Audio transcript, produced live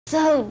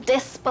so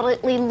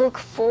desperately look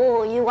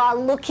for, you are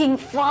looking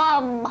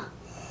from.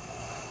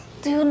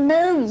 Do you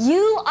know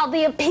you are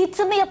the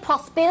epitome of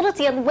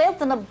prosperity and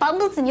wealth and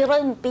abundance in your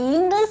own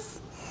beingness?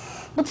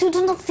 But you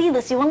do not see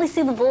this, you only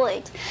see the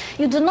void.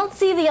 You do not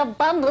see the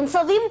abundance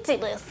of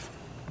emptiness.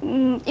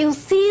 You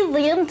see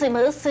the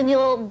emptiness in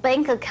your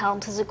bank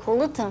account, as you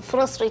call it, and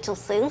frustrate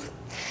yourself.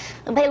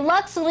 You pay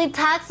luxury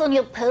tax on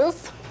your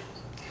purse.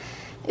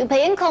 You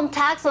pay income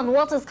tax on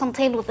what is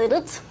contained within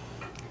it.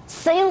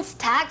 Sales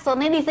tax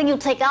on anything you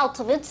take out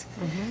of it,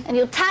 and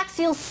you tax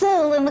your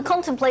soul in the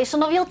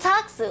contemplation of your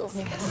taxes.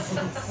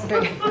 Yes,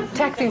 very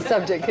taxing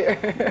subject here.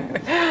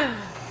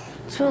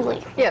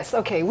 Truly. Yes,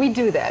 okay, we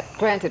do that.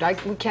 Granted,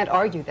 we can't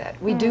argue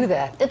that. We do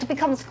that. It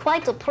becomes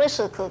quite a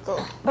pressure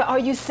cooker. But are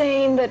you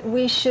saying that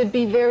we should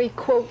be very,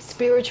 quote,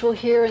 spiritual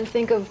here and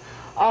think of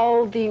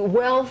all the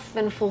wealth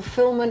and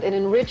fulfillment and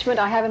enrichment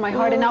I have in my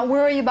heart and not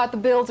worry about the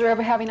bills or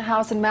ever having a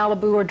house in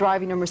Malibu or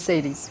driving a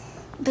Mercedes?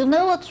 Do you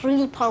know what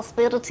real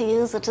prosperity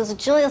is? It is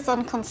joyous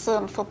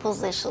unconcern for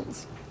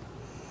possessions.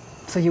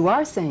 So you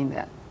are saying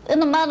that?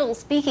 In a manner of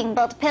speaking,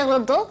 but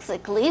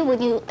paradoxically,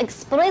 when you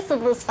express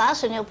in this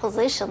fashion, your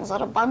possessions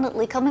are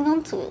abundantly coming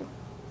onto you.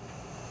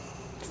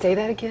 Say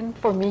that again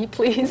for me,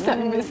 please. I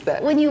missed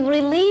that. When you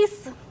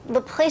release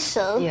the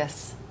pressure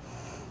Yes.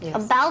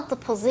 about the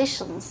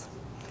possessions,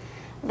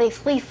 they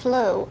free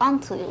flow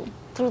onto you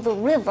through the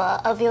river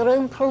of your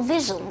own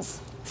provisions.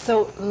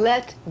 So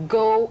let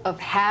go of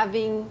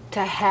having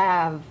to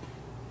have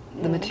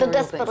the material The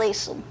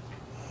desperation.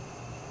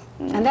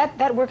 things. And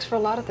that works for a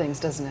lot of things,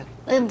 doesn't it?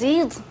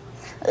 Indeed.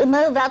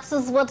 No, that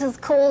is what is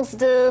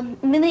caused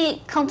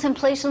many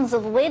contemplations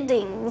of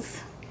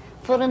weddings,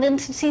 for an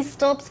entity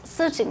stops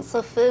searching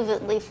so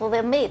fervently for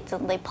their mate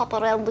and they pop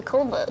around the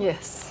corner.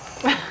 Yes.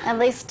 And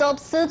they stop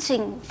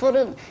searching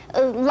for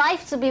a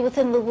life to be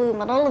within the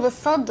womb, and all of a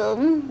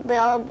sudden they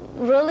are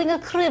rolling a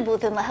crib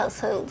within the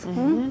household.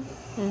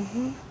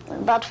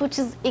 That which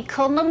is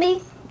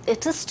economy,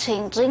 it is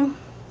changing.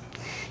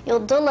 Your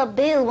dollar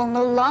bill will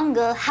no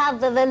longer have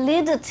the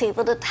validity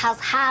that it has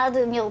had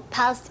in your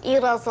past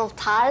eras of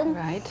time.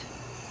 Right.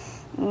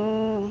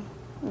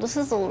 This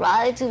is all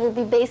right. You will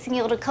be basing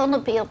your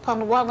economy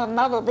upon one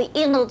another, the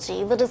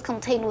energy that is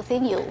contained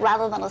within you,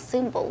 rather than a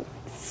symbol.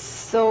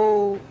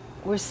 So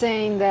we're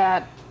saying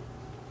that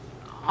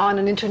on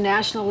an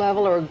international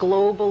level or a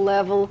global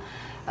level,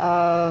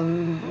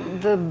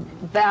 the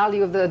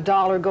value of the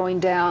dollar going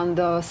down,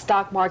 the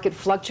stock market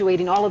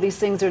fluctuating, all of these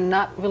things are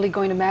not really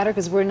going to matter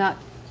because we're not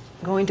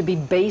going to be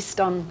based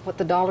on what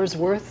the dollar's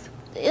worth?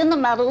 In a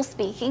matter of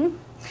speaking,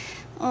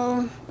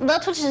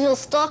 that which is your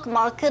stock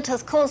market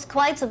has caused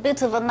quite a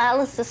bit of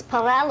analysis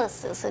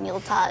paralysis in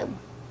your time.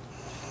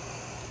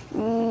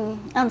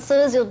 And so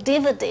is your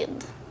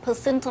dividend, per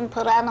centum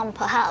per annum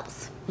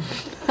perhaps.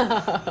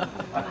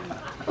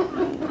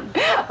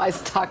 My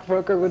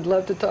stockbroker would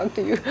love to talk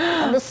to you.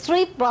 And the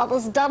Street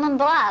Brothers, Dun and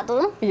Brad,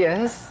 huh?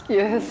 Yes,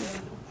 yes,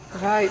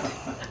 right.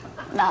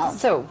 Now,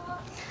 So,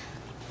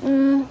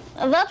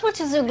 that which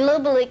is your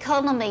global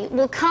economy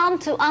will come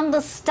to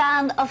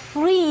understand a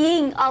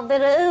freeing of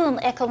their own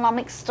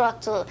economic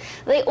structure.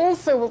 They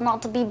also will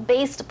not be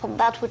based upon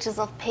that which is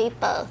of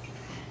paper.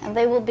 And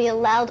they will be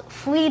allowed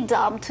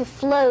freedom to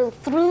flow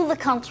through the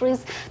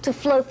countries, to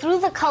flow through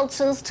the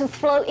cultures, to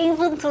flow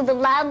even through the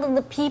land and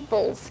the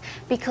peoples,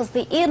 because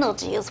the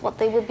energy is what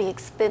they will be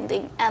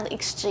expending and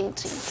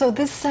exchanging. so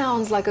this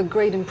sounds like a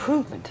great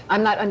improvement.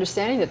 I'm not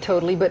understanding it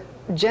totally, but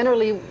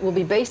generally will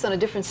be based on a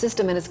different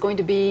system and it's going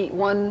to be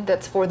one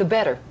that's for the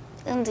better.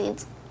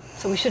 Indeed.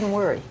 So we shouldn't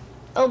worry.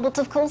 Oh, but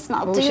of course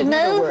not. Well, Do we you should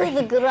never know worry. who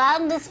the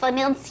grandest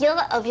financier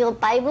of your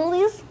Bible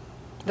is?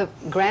 The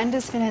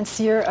grandest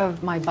financier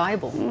of my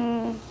Bible.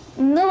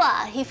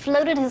 Noah. He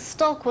floated his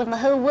stock when the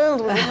whole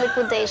world was in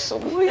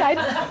liquidation.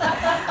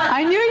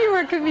 I knew you were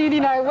a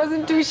comedian. I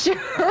wasn't too sure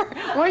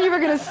when you were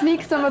going to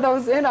sneak some of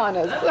those in on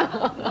us.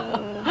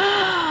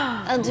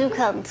 And you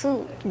can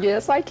too.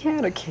 Yes, I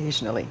can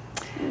occasionally.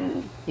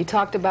 You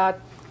talked about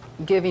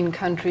giving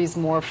countries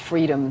more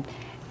freedom.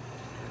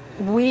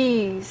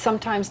 We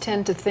sometimes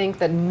tend to think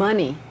that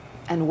money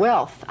and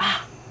wealth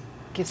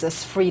gives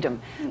us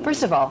freedom.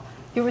 First of all,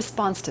 your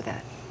response to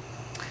that?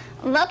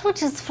 That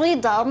which is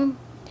freedom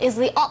is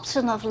the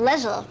option of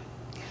leisure,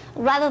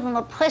 rather than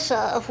the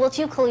pressure of what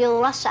you call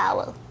your rush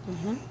hour.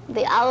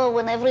 The hour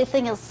when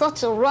everything is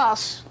such a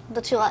rush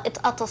that you are at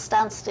utter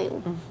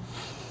standstill.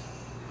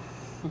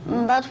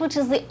 That which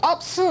is the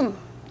option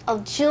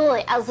of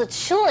joy as a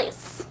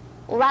choice,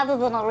 rather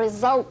than a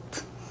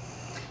result,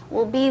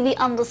 will be the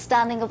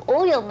understanding of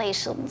all your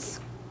nations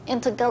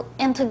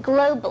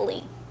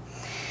interglobally.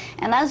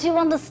 And as you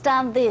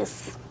understand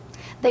this,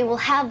 they will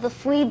have the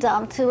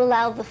freedom to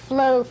allow the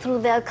flow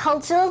through their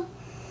culture,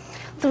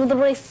 through the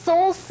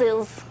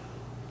resources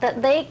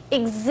that they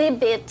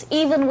exhibit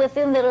even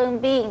within their own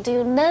being. Do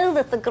you know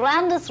that the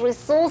grandest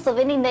resource of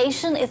any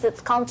nation is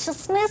its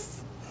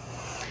consciousness?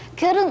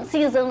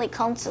 Currency is only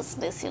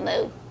consciousness, you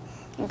know.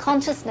 And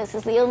consciousness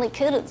is the only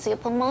currency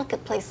upon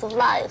marketplace of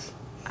life.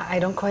 I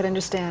don't quite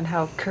understand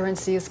how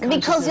currency is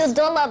consciousness. Because your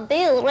dollar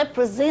bill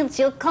represents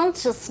your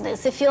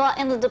consciousness. If you are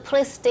in a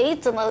depressed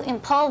state, in an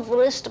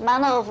impoverished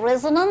manner of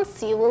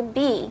resonance, you will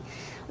be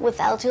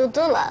without your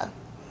dollar.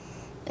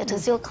 It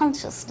is your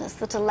consciousness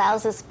that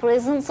allows its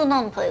presence or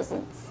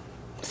non-presence.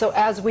 So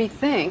as we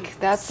think,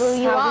 that's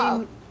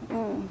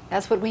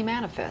that's what we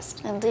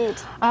manifest. Indeed.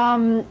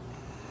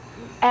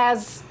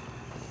 As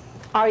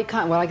our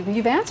well,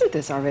 you've answered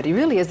this already,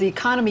 really. As the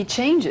economy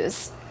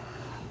changes,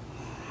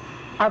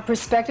 our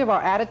perspective,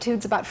 our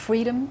attitudes about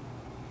freedom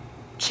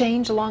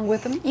change along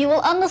with them? You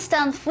will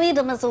understand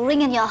freedom as a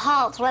ring in your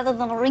heart rather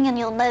than a ring in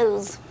your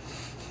nose.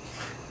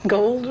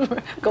 Gold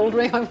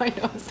ring on my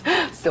nose.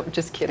 So,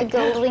 just kidding. A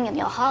gold ring in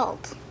your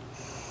heart.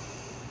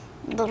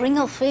 The ring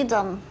of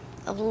freedom,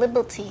 of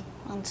liberty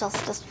and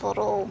justice for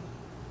all.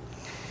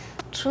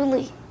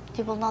 Truly,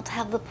 you will not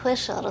have the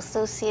pressure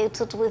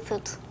associated with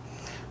it.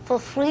 For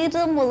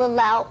freedom will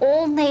allow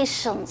all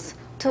nations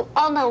to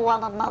honor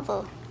one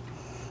another,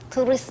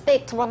 to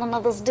respect one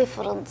another's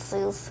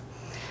differences,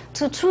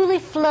 to truly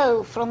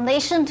flow from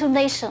nation to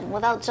nation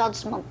without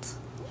judgment.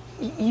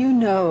 You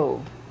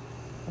know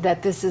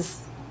that this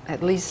is,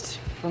 at least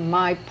from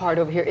my part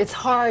over here, it's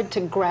hard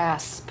to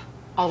grasp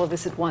all of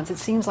this at once. It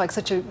seems like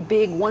such a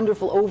big,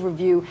 wonderful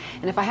overview.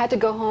 And if I had to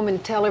go home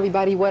and tell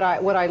everybody what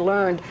I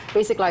learned,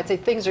 basically I'd say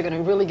things are going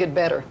to really get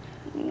better.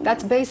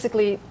 That's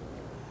basically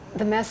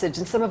the message.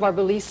 And some of our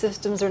belief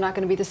systems are not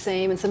going to be the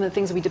same, and some of the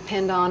things we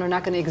depend on are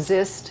not going to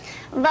exist.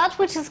 That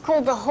which is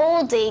called the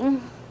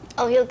hoarding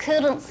of your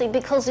currency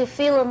because you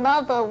feel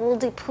another will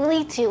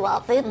deplete you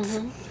of it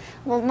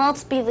will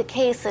not be the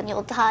case in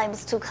your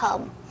times to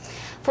come.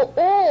 For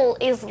all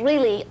is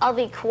really of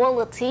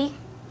equality.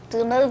 Do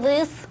you know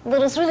this?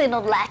 There is really no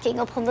lacking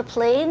upon the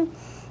plane.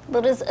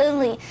 There is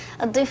only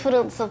a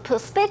difference of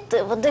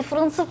perspective, a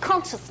difference of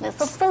consciousness,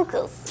 of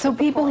focus. So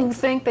people who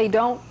think they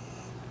don't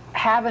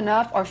have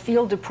enough or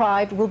feel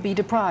deprived will be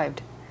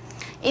deprived.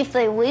 If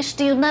they wish,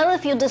 do you know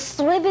if you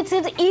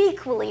distributed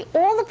equally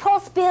all the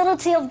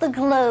prosperity of the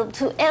globe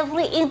to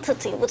every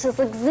entity that is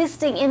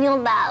existing in your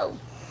now,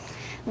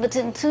 but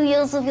in 2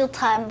 years of your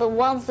time, the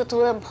ones that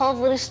were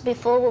impoverished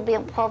before will be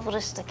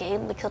impoverished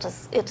again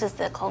because it is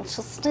their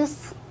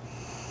consciousness.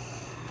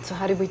 So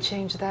how do we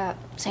change that?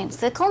 Change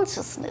their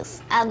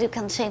consciousness. And you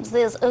can change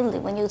theirs only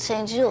when you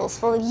change yours,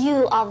 for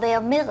you are their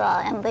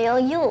mirror and they are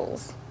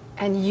yours.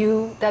 And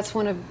you, that's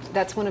one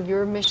of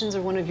your missions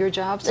or one of your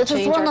jobs to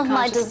change our consciousness? It is one of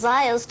my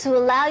desires to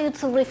allow you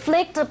to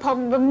reflect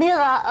upon the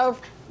mirror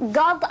of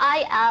God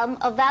I am,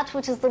 of that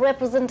which is the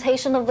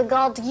representation of the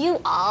God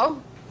you are,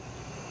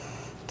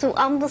 to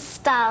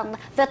understand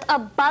that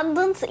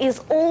abundance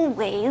is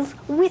always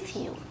with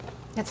you.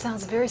 It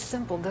sounds very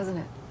simple, doesn't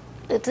it?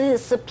 It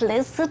is.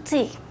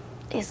 Simplicity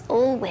is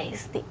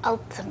always the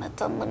ultimate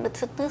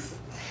unlimitedness.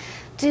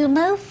 Do you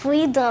know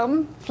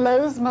freedom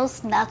flows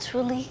most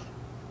naturally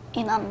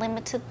in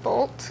unlimited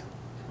thought?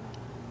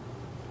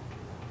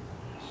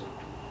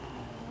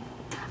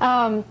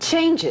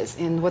 Changes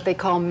in what they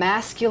call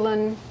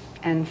masculine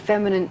and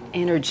feminine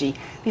energy.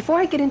 Before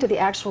I get into the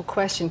actual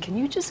question, can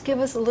you just give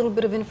us a little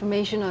bit of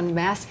information on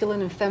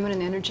masculine and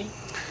feminine energy?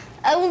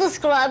 I will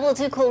describe what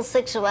you call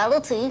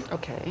sexuality.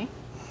 Okay.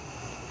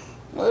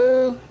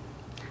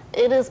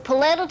 It is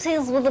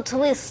polarities with a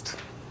twist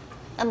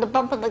and a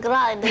bump in the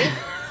grind, eh?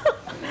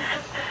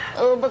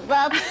 Oh, but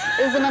that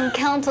is an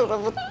encounter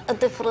of a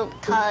different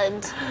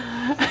kind.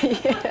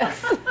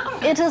 Yes.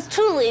 It is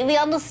truly the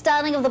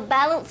understanding of the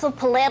balance of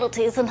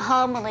polarities and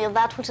harmony of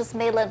that which is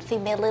male and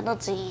female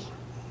energy.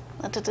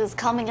 That it is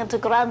coming into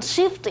grand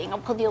shifting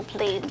upon your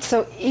plane.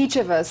 So each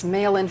of us,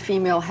 male and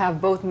female,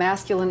 have both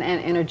masculine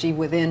and energy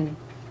within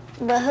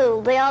the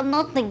whole. They are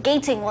not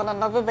negating one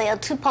another. They are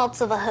two parts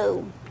of a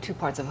whole. Two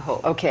parts of a whole.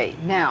 Okay.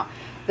 Now,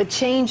 the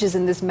changes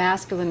in this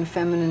masculine and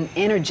feminine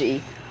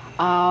energy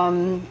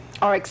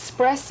are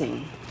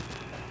expressing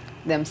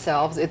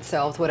themselves,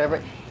 itself,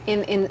 whatever,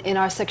 in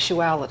our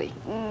sexuality.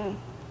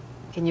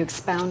 Can you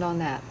expound on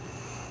that?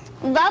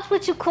 That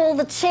which you call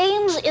the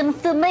change in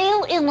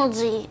female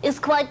energy is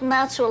quite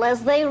natural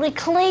as they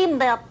reclaim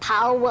their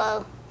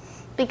power,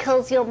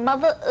 because your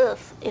Mother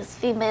Earth is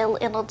female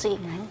energy.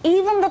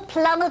 Even the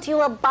planet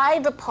you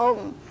abide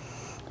upon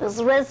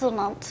is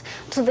resonant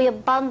to the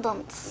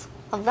abundance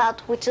of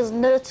that which is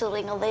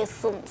nurturing of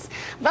essence.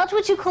 That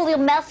which you call your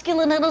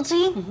masculine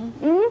energy,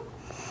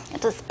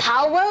 it is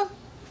power,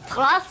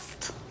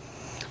 thrust,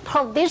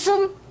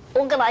 provision,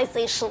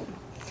 organization.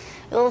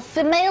 Your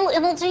female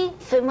energy,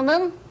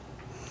 feminine,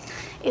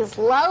 is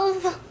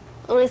love,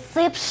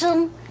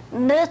 reception,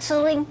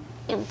 nurturing,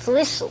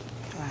 intuition.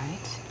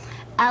 Right.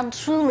 And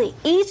truly,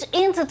 each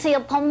entity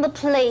upon the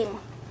plane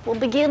will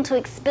begin to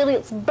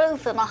experience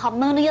both in a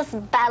harmonious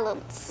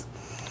balance.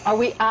 Are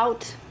we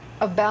out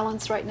of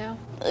balance right now?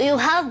 You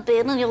have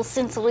been in your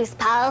centuries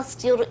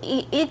past. You're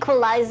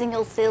equalizing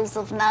yourselves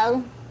of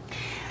now.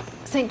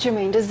 Saint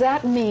Germain, does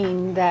that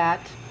mean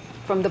that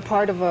from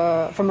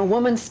a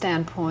woman's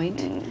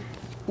standpoint,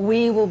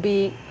 we will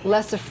be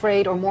less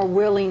afraid or more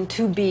willing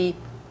to be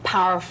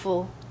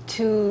powerful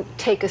to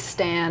take a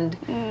stand,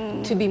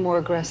 to be more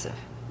aggressive?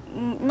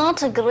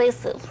 Not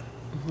aggressive,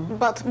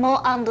 but more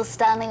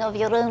understanding of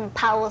your own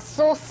power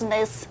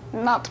sourceness,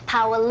 not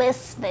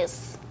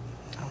powerlessness.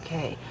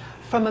 Okay.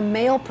 From a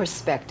male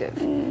perspective,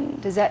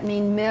 does that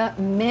mean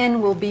men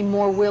will be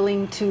more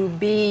willing to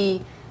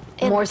be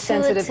more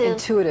sensitive,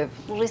 intuitive,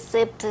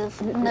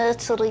 receptive,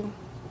 nurturing?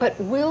 But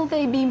will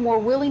they be more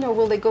willing, or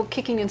will they go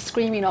kicking and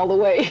screaming all the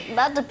way?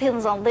 That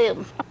depends on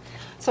them.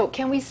 So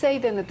can we say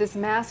then that this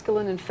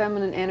masculine and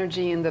feminine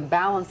energy and the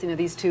balancing of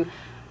these two,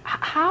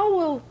 how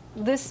will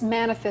this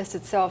manifest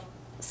itself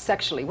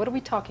sexually? What are we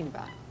talking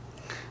about?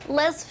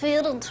 Less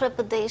fear and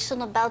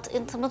trepidation about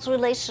intimate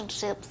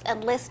relationships,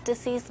 and less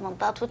diseasement,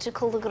 that what you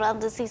call the grand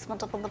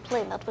diseasement upon the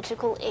plane, that what you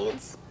call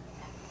AIDS.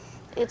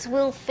 It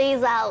will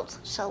phase out,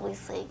 shall we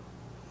say,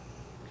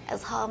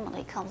 as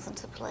harmony comes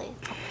into play.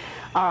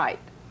 All right,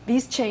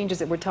 these changes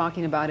that we're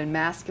talking about in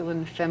masculine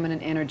and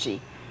feminine energy,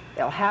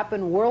 they'll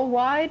happen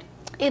worldwide?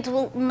 It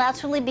will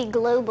naturally be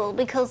global,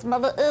 because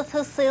Mother Earth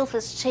herself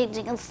is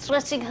changing and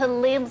stretching her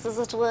limbs, as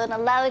it were, and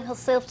allowing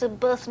herself to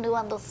birth new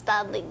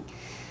understanding.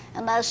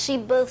 And as she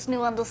births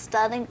new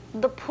understanding,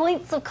 the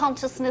points of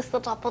consciousness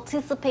that are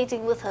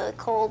participating with her,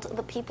 called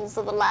the peoples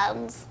of the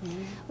lands,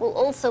 will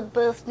also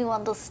birth new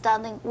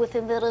understanding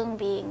within their own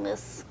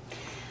beingness.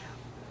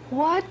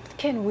 What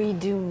can we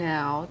do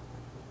now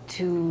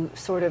to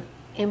sort of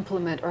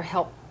implement or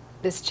help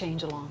this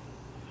change along?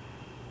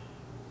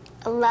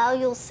 Allow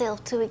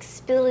yourself to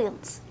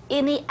experience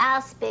any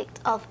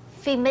aspect of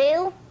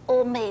female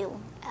or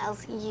male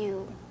as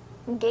you.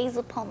 Gaze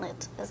upon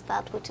it as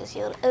that which is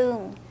your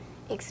own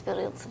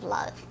experience of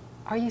life.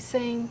 Are you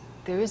saying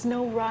there is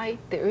no right,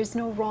 there is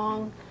no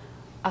wrong,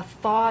 a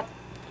thought,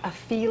 a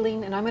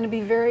feeling, and I'm going to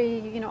be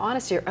very,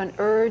 honest here, an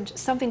urge,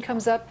 something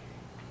comes up,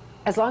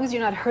 as long as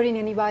you're not hurting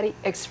anybody,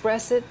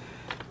 express it,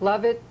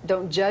 love it,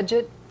 don't judge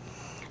it?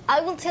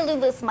 I will tell you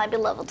this, my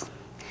beloved.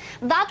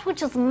 That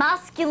which is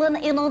masculine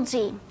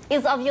energy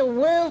is of your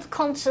world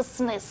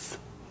consciousness.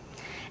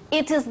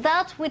 It is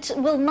that which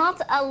will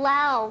not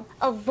allow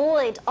a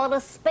void or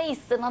a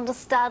space in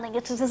understanding.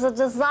 It is a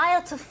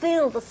desire to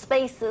fill the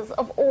spaces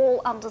of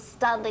all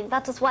understanding.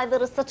 That is why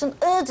there is such an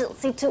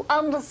urgency to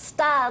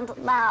understand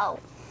now.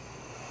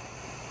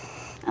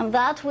 And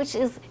that which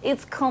is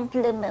its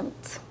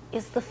complement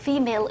is the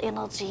female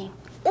energy,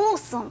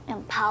 awesome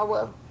in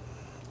power,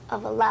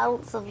 of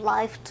allowance of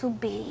life to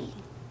be.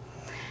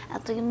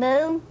 And do you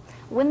know,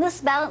 when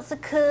this balance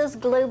occurs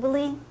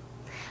globally,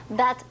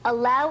 that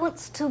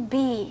allowance to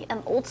be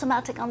and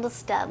automatic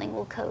understanding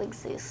will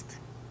coexist.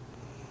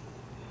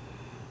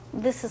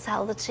 This is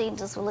how the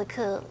changes will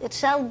occur. It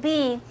shall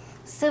be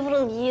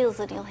several years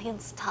in your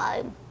hence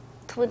time,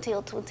 20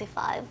 or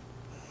 25.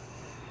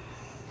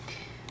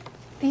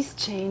 These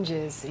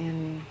changes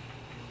in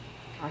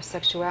our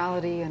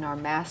sexuality and our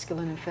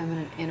masculine and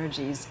feminine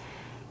energies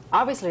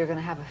obviously are going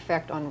to have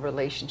effect on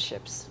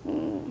relationships.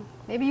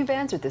 Maybe you've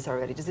answered this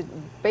already. Does it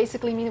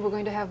basically mean that we're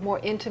going to have more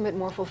intimate,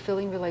 more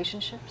fulfilling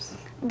relationships?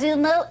 Do you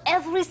know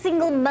every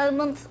single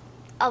moment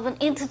of an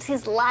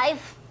entity's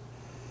life,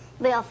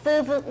 they are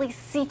fervently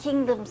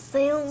seeking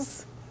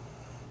themselves?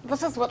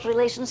 That is what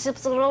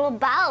relationships are all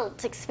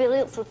about,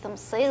 experience with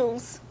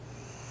themselves.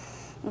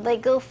 They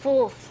go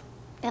forth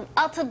in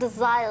utter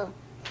desire,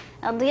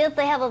 and yet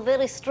they have a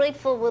very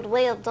straightforward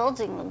way of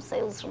dodging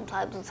themselves from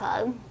time to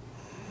time.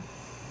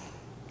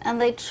 And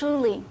they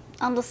truly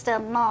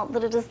understand not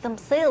that it is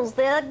themselves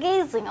they are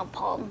gazing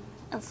upon,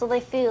 and so they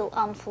feel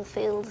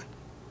unfulfilled,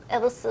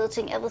 ever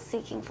searching, ever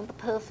seeking for the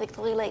perfect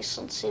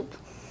relationship.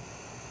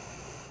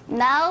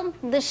 Now,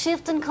 the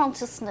shift in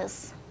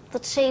consciousness, the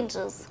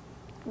changes,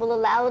 will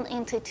allow an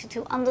entity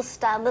to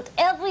understand that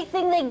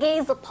everything they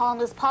gaze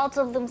upon is part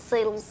of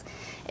themselves.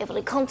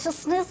 Every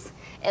consciousness,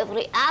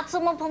 every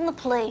atom upon the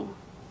plane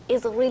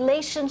is a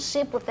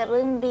relationship with their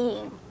own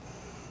being,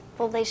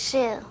 for they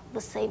share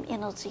the same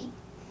energy.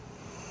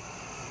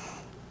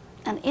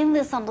 And in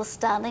this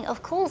understanding,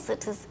 of course,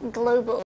 it is global.